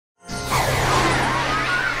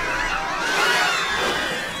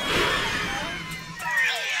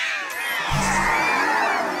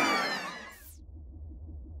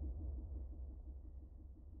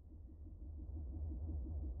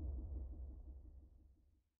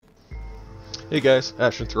Hey guys,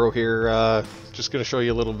 Ash and Throw here. Just going to show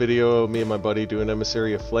you a little video of me and my buddy doing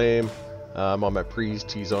Emissary of Flame. I'm on my Priest,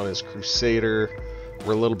 he's on his Crusader.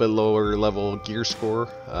 We're a little bit lower level gear score,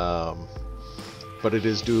 but it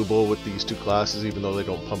is doable with these two classes even though they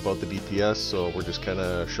don't pump out the DPS, so we're just kind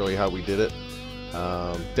of show you how we did it.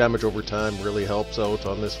 Damage over time really helps out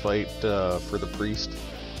on this fight for the Priest.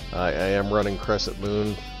 I am running Crescent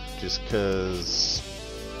Moon just because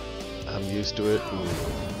I'm used to it.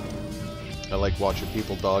 And I like watching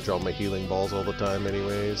people dodge all my healing balls all the time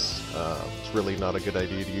anyways. It's really not a good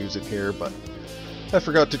idea to use it here, but I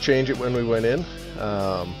forgot to change it when we went in.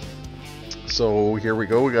 So here we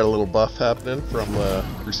go, we got a little buff happening from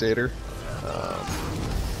Crusader.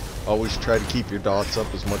 Always try to keep your dots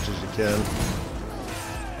up as much as you can.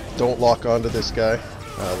 Don't lock onto this guy.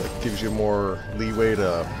 That gives you more leeway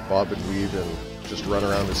to bob and weave and just run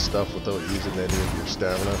around his stuff without using any of your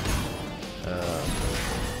stamina.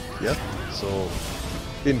 Yeah. So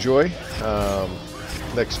enjoy.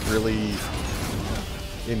 Next really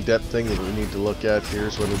in-depth thing that we need to look at here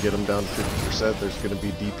is when we get them down to 50%, there's going to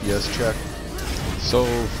be DPS check. So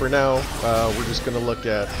for now, we're just going to look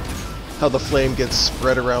at how the flame gets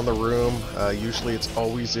spread around the room. Usually it's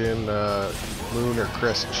always in moon or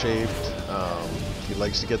crescent shaped. He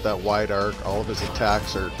likes to get that wide arc. All of his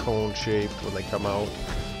attacks are cone shaped when they come out.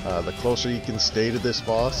 The closer you can stay to this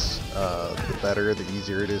boss, the better, the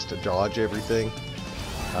easier it is to dodge everything.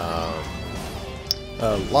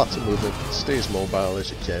 Lots of movement. Stay as mobile as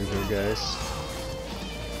you can here, guys.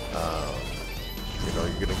 You know,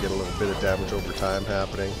 you're going to get a little bit of damage over time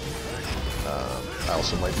happening. I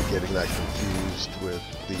also might be getting that confused with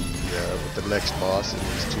the next boss and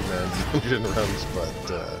these two-man dungeon runs,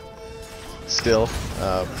 but still,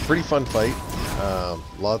 pretty fun fight.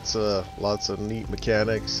 Lots of neat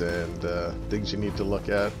mechanics and things you need to look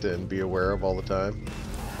at and be aware of all the time.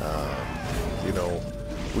 You know,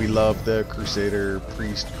 we love the Crusader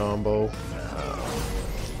Priest combo.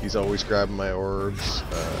 He's always grabbing my orbs.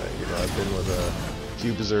 You know, I've been with a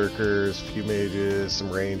few Berserkers, a few mages, some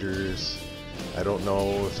Rangers. I don't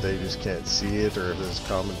know if they just can't see it or if it's a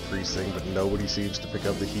common Priest thing, but nobody seems to pick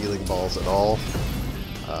up the healing balls at all.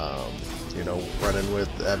 You know, running with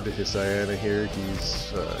Abdihisiana here,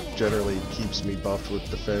 he's generally keeps me buffed with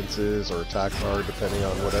defenses or attack power depending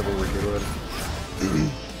on whatever we're doing.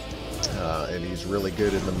 And he's really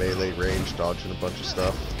good in the melee range, dodging a bunch of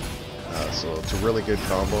stuff. So it's a really good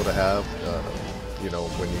combo to have, you know,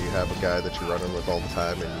 when you have a guy that you're running with all the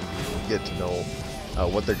time and you get to know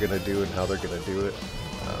what they're going to do and how they're going to do it.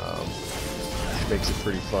 Makes it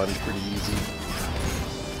pretty fun, pretty easy.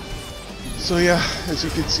 So yeah, as you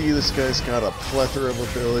can see, this guy's got a plethora of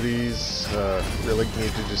abilities. Really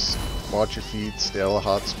need to just watch your feet, stay out of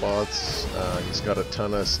hot spots. He's got a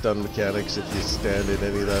ton of stun mechanics. If you stand in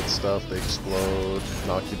any of that stuff, they explode,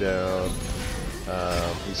 knock you down.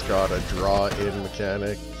 He's got a draw-in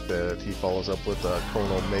mechanic that he follows up with a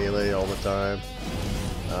Kono melee all the time.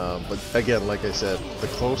 But again, like I said, the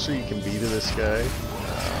closer you can be to this guy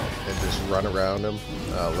and just run around him,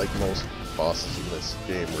 like most bosses in this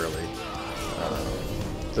game really,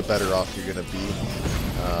 the better off you're going to be,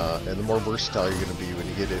 and the more versatile you're going to be when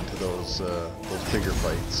you get into those bigger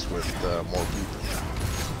fights with more people.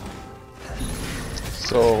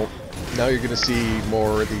 So now you're going to see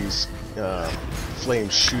more of these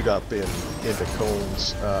flames shoot up into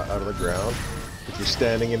cones out of the ground. If you're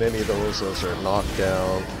standing in any of those are knocked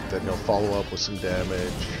down, then you'll follow up with some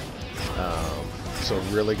damage. So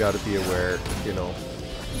really got to be aware, you know,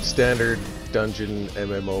 standard dungeon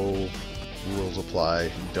MMO rules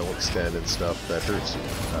apply. Don't stand in stuff that hurts you.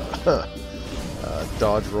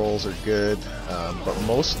 Dodge rolls are good, but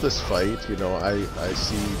most of this fight, you know, I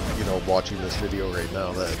see, you know, watching this video right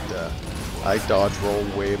now that I dodge roll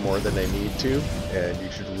way more than I need to, and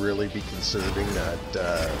you should really be conserving that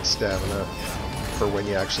stamina for when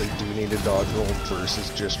you actually do need to dodge roll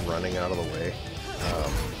versus just running out of the way.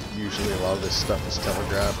 Usually a lot of this stuff is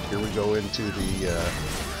telegraphed. Here we go into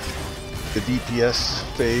the DPS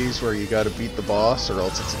phase where you got to beat the boss or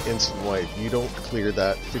else it's an instant wipe. You don't clear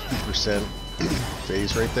that 50%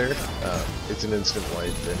 phase right there, it's an instant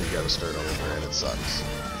wipe and you got to start over and it sucks.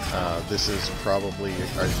 This is probably,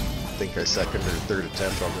 I think, our second or third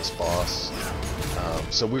attempt on this boss.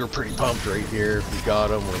 So we were pretty pumped right here. We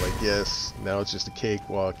got him, we're like, yes, now it's just a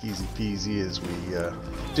cakewalk, easy peasy, as we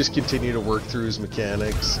just continue to work through his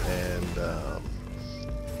mechanics and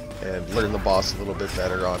learn the boss a little bit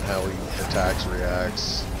better on how he attacks,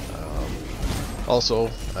 reacts. Also,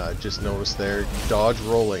 just noticed there, dodge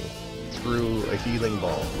rolling through a healing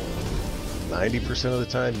ball. 90% of the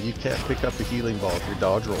time you can't pick up a healing ball if you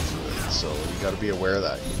dodge roll through it, so you got to be aware of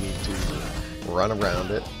that. You need to run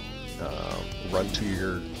around it, run to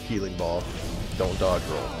your healing ball, don't dodge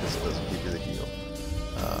roll because it doesn't give you the heal.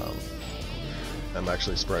 I'm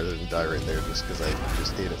actually surprised I didn't die right there just because I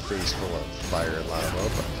just ate a face full of fire and lava.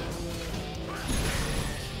 But...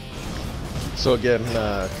 So again,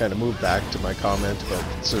 kind of moved back to my comment about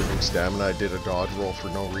conserving stamina. I did a dodge roll for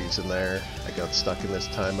no reason there. I got stuck in this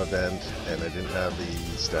time event and I didn't have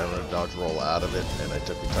the stamina dodge roll out of it, and I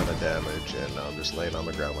took a ton of damage, and now I'm just laying on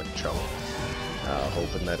the ground like a chump,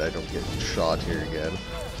 hoping that I don't get shot here again.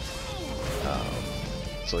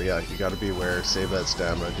 So yeah, you got to be aware, save that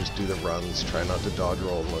stamina, just do the runs, try not to dodge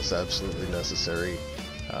roll unless absolutely necessary.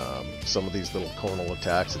 Some of these little conal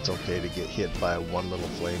attacks, it's okay to get hit by one little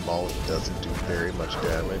flame ball if it doesn't do very much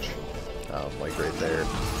damage. Like right there,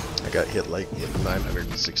 I got hit like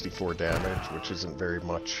 964 damage, which isn't very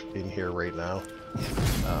much in here right now.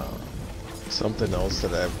 Something else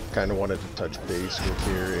that I kind of wanted to touch base with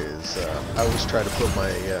here is I always try to put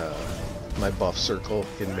my buff circle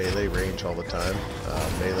in melee range all the time.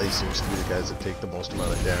 Melee seems to be the guys that take the most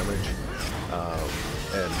amount of damage.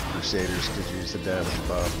 And Crusaders could use the damage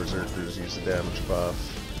buff, Berserkers use the damage buff,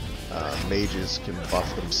 Mages can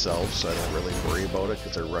buff themselves, so I don't really worry about it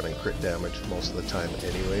because they're running crit damage most of the time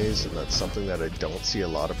anyways, and that's something that I don't see a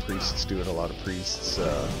lot of priests doing. A lot of priests,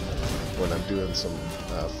 when I'm doing some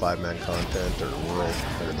 5-man content or world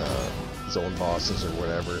or zone bosses or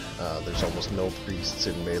whatever, there's almost no priests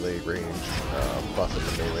in melee range buffing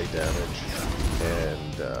the melee damage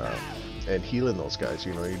and healing those guys.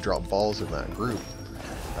 You know, you drop balls in that group.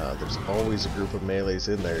 There's always a group of melees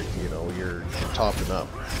in there. You know, you're topping up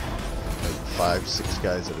like 5-6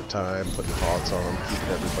 guys at a time, putting pots on them, keeping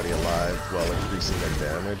everybody alive while increasing their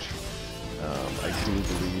damage. I do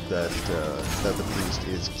believe that that the priest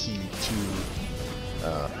is key to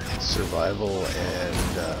survival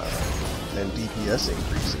and DPS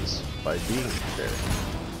increases by being there.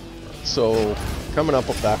 So coming up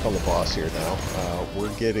back on the boss here now,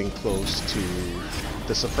 we're getting close to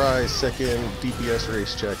the surprise second DPS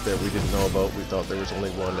race check that we didn't know about. We thought there was only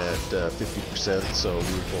one at 50%, so we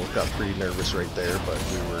both got pretty nervous right there, but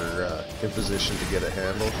we were in position to get it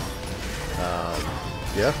handled.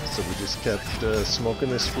 Yeah, so we just kept smoking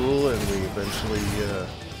this fool, and we eventually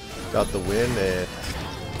got the win, and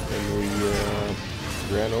we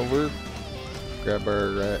ran over, grabbed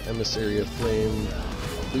our Emissary of Flame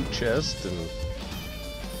loot chest, and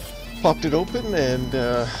popped it open, and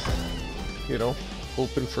you know,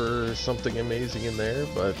 hoping for something amazing in there,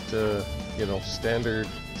 but you know, standard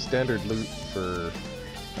loot for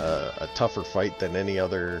a tougher fight than any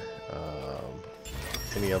other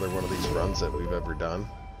one of these runs that we've ever done.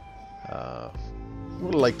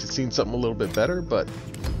 Would have liked to have seen something a little bit better, but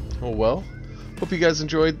oh well. Hope you guys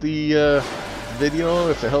enjoyed the video.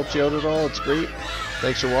 If it helped you out at all, it's great.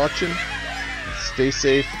 Thanks for watching. Stay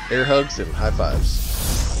safe, air hugs, and high fives.